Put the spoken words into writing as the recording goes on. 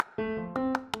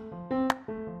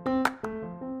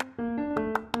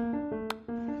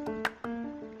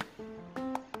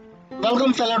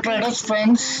Welcome, fellow traders,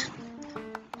 friends,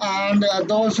 and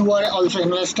those who are also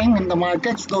investing in the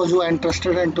markets, those who are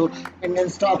interested into Indian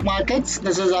stock markets.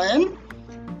 This is Ayan,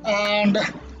 and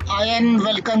Ayan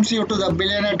welcomes you to the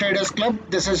Billionaire Traders Club.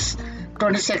 This is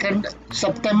 22nd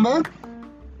September,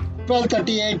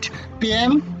 12:38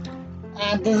 p.m.,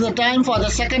 and this is the time for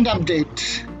the second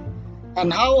update.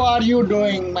 And how are you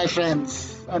doing, my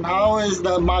friends? And how is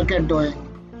the market doing?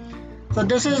 So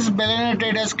this is Billionaire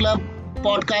Traders Club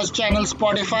podcast channel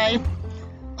Spotify,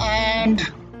 and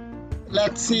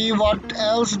let's see what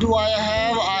else do I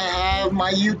have. I have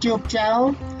my YouTube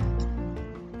channel,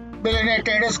 Billionaire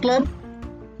Traders Club.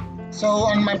 So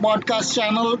on my podcast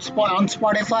channel on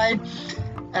Spotify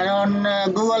and on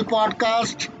Google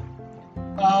Podcast,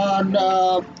 on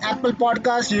Apple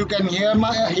Podcast, you can hear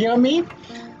me.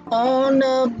 On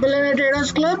Billionaire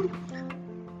Traders Club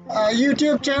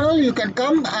YouTube channel, you can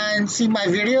come and see my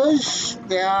videos.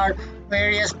 There are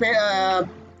various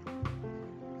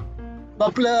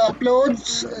popular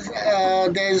uploads.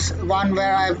 There's one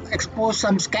where I've exposed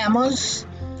some scammers.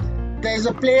 There's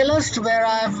a playlist where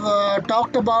I've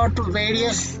talked about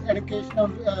various educational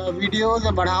videos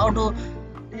about how to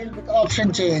deal with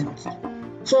option chains.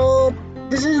 So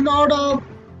this is not a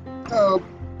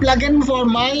plugin for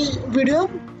my video.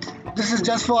 This is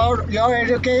just for your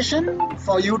education,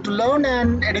 for you to learn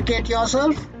and educate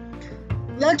yourself.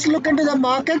 Let's look into the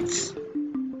markets.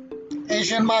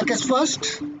 Asian markets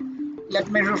first. Let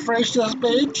me refresh this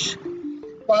page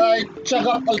while I chug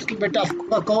up a little bit of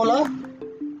Coca-Cola.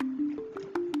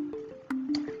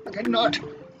 Again, not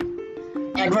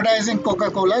advertising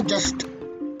Coca-Cola, just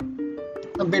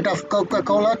a bit of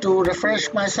Coca-Cola to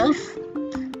refresh myself.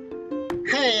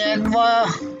 Hey, and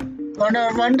wonder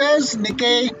of wonders,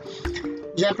 Nikkei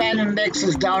Japan index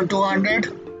is down 200.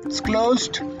 It's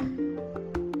closed.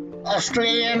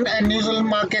 Australian and New Zealand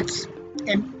markets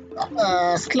in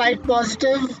slight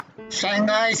positive.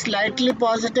 Shanghai slightly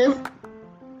positive.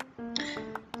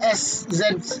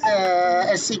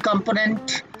 SC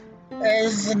component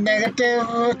is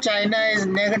negative. China is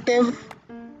negative.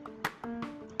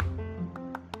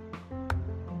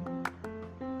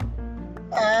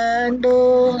 And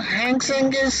Hang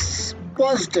Seng is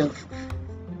positive.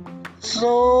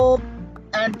 So,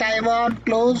 and Taiwan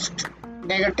closed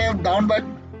negative, down by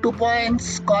 2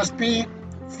 points. Kospi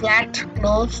flat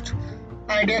closed.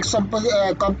 IDX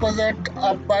composite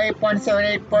up by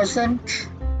 0.78%.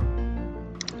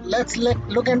 Let's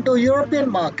look into European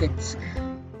markets.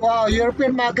 Wow,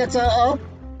 European markets are up.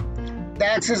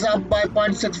 DAX is up by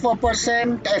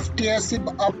 0.64%, FTSE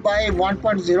up by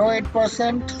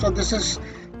 1.08%. So this is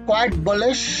quite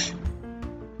bullish.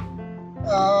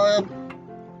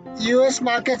 US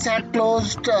markets had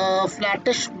closed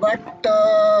flattish, but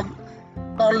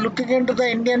now looking into the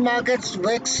Indian markets,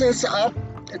 VIX is up.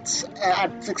 It's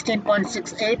at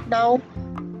 16.68 now.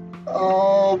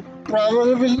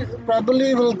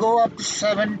 Probably will go up to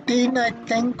 17, I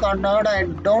think, or not. I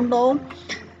don't know.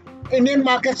 Indian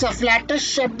markets are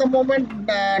flattish at the moment.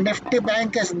 Nifty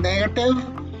Bank is negative.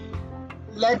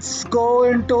 Let's go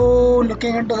into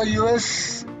looking into the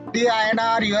USD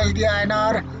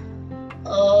INR.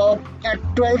 At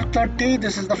 12:30,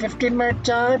 this is the 15-minute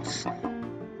charts.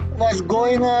 Was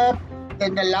going up.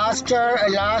 Then the last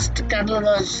candle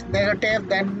was negative.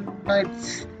 Then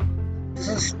this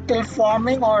is still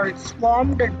forming, or it's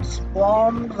formed. It's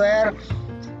formed where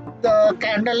the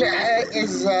candle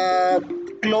is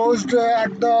closed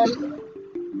at the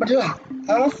middle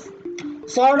half,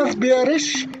 sort of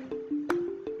bearish.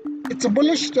 It's a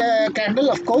bullish candle,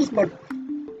 of course, but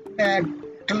it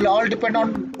will all depend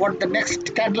on what the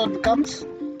next candle becomes.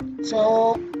 So,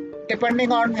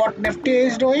 depending on what Nifty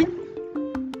is doing,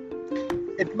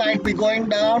 it might be going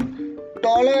down.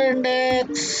 Dollar index,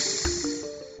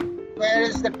 where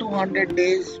is the 200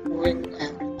 days moving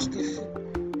average? This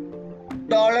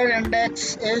dollar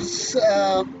index is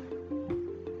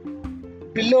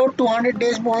below 200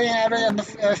 days moving average on the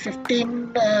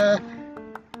 15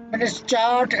 minutes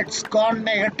chart. It's gone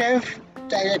negative.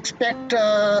 I expect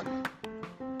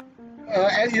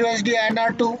USD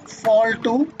INR to fall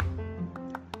too.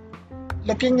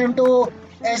 Looking into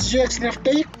SGX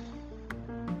Nifty,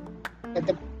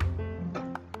 the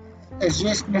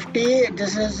SGX Nifty,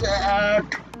 this is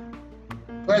at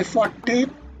 1240.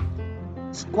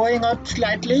 It's going up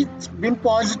slightly. It's been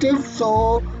positive,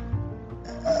 so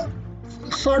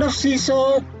sort of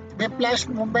seesaw, whiplash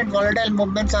movement, volatile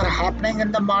movements are happening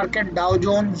in the market. Dow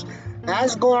Jones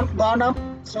has gone up.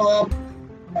 So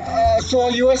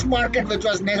US market, which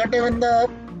was negative in the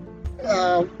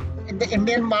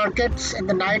Indian markets in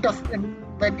the night of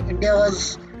when India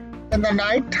was in the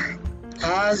night,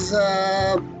 has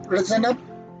risen up.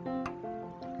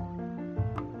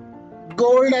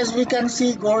 Gold, as we can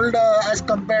see, gold as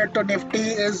compared to Nifty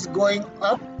is going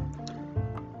up.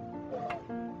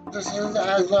 This is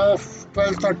as of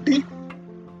 12:30.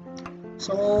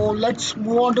 So let's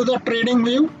move on to the trading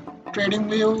view. Trading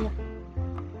view.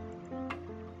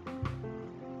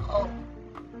 Uh,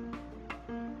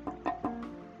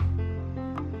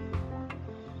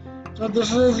 so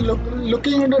this is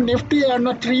looking into Nifty on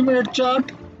a 3-minute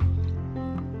chart.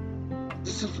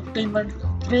 This is 15 minutes,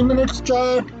 3 minutes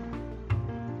chart.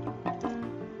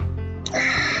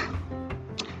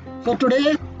 So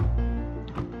today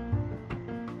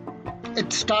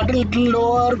it started a little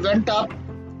lower, went up,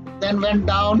 then went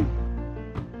down,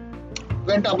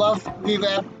 went above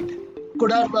VWAP.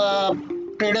 Could have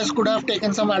traders could have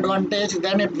taken some advantage.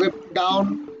 Then it whipped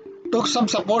down, took some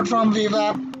support from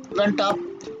VWAP, went up,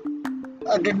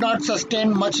 did not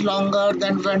sustain much longer,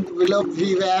 then went below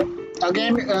VWAP.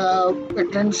 Again,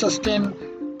 it didn't sustain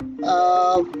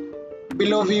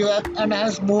below VWAP and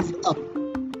has moved up.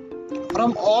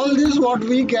 From all this, what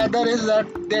we gather is that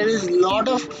there is a lot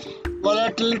of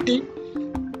volatility.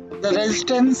 The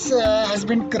resistance has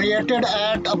been created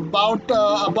at about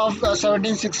above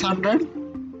 17600,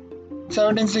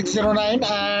 17609,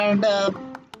 and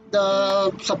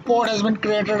the support has been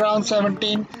created around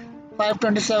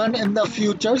 17527 in the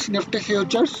futures, Nifty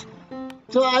futures.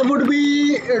 So I would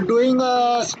be doing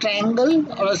a strangle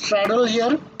or a straddle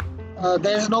here.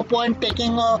 There is no point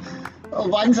taking a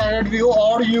one-sided view,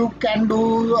 or you can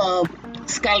do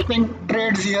scalping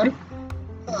trades here.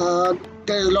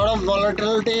 There is a lot of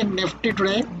volatility in Nifty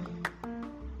today.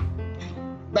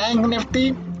 Bank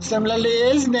Nifty similarly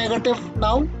is negative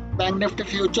now. Bank Nifty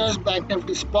futures, Bank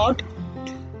Nifty spot.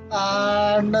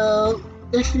 And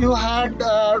if you had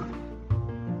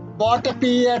bought a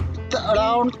P at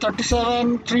around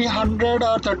 37,300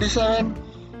 or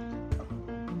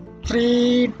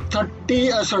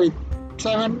 37,330,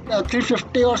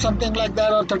 350 or something like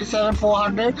that, or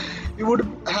 37,400, you would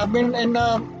have been in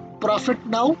a profit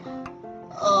now.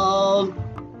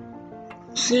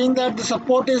 Seeing that the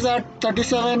support is at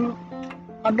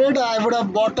 3700, I would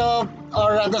have bought or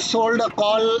rather sold a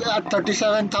call at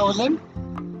 37,000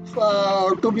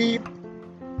 to be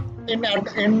in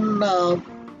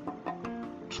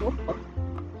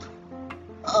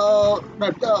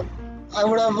but I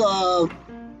would have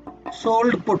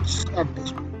sold puts at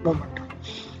this moment.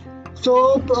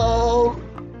 So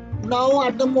now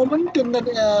at the moment, in the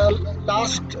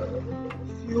last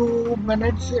few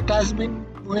minutes, it has been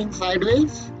moving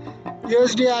sideways.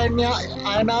 USD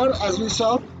INR, as we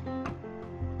saw,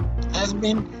 has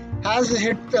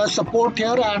hit support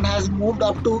here and has moved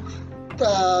up to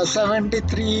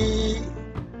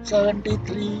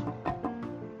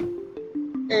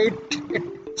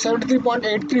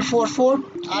 73.8344.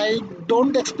 I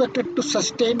don't expect it to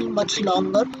sustain much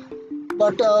longer,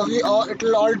 but it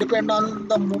will all depend on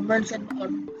the movements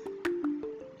on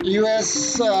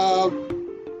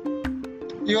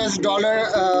US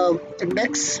dollar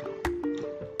index.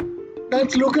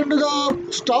 Let's look into the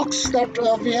stocks that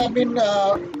we have been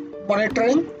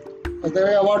monitoring.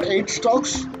 There are about 8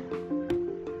 stocks.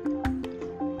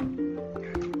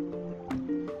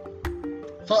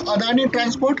 So Adani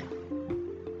Transport,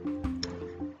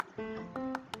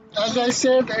 as I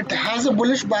said, it has a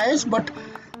bullish bias, but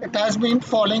it has been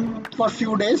falling for a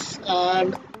few days.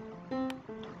 And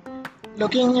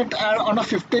looking at on a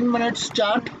 15 minutes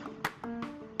chart,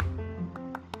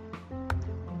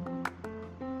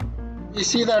 you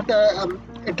see that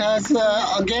it has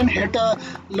again hit a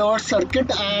lower circuit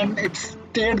and it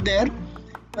stayed there.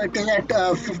 It is at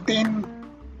 15.80.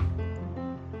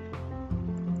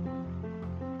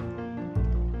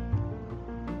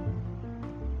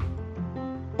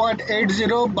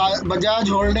 Bajaj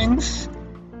Holdings.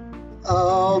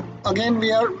 Again, we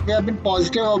have been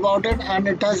positive about it, and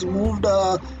it has moved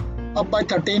up by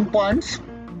 13 points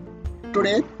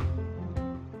today,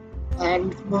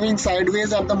 and moving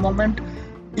sideways at the moment.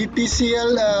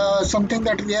 BPCL, something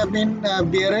that we have been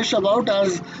bearish about,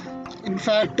 as in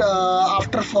fact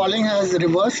after falling has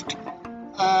reversed,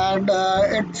 and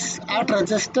it's at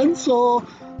resistance. So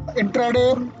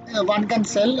intraday one can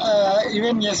sell.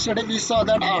 Even yesterday we saw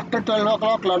that after 12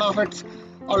 o'clock, a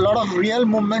lot of real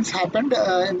movements happened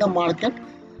in the market,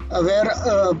 where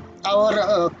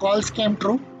our calls came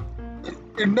true.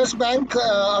 Indus Bank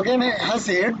again has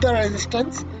hit the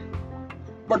resistance,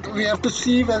 but we have to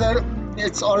see whether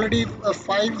it's already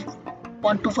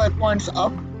 5.25 points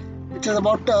up, which is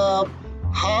about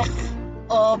half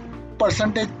a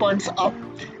percentage points up.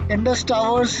 Indus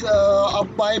Towers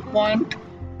up by point.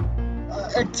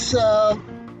 It's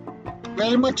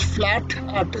very much flat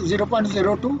at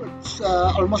 0.02. It's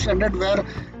almost ended where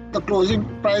the closing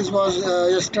price was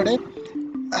yesterday.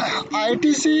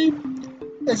 ITC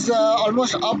is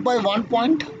almost up by 1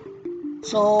 point.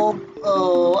 So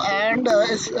and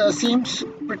it seems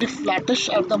pretty flattish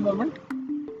at the moment.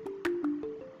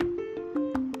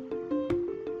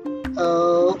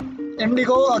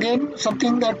 Indigo, again,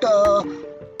 something that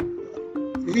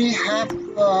we have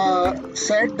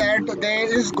said that there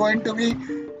is going to be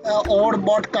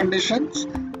overbought conditions,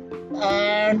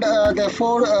 and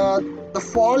therefore the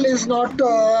fall is not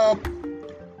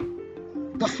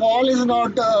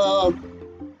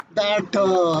that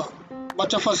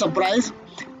much of a surprise.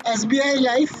 SBI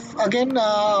Life, again,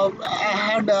 I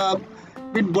had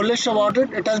been bullish about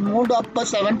it. It has moved up by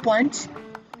 7 points,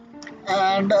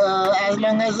 and as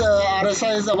long as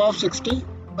RSI is above 60,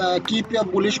 keep your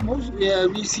bullish moves.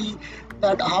 We see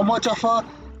that how much of a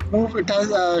move it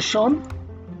has shown.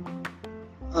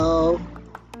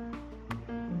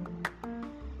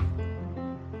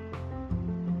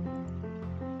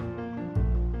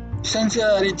 Since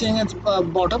reaching its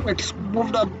bottom, it's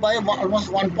moved up by almost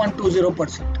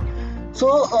 1.20%.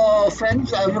 So,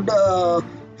 friends, I would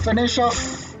finish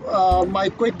off my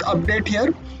quick update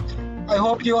here. I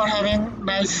hope you are having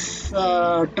nice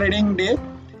trading day.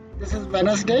 This is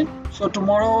Wednesday, so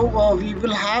tomorrow we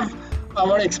will have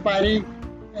our expiry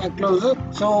closer.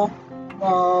 So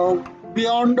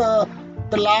beyond the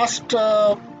last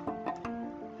or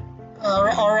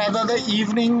rather the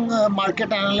evening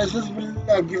market analysis will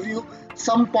give you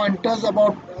some pointers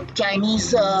about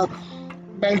Chinese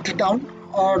meltdown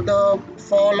or the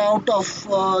fallout of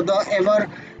the ever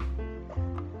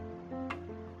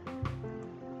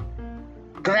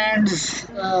grand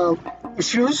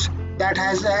issues that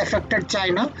has affected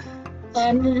China,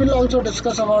 and we will also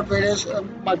discuss about various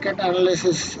market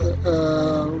analysis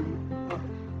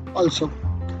also. So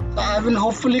I will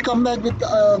hopefully come back with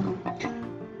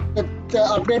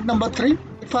update number 3.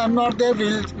 If I am not there,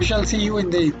 we shall see you in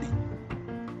the evening.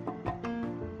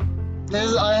 This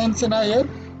is Ayan Sinha here,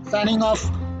 signing off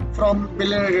from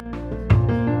Billionaire.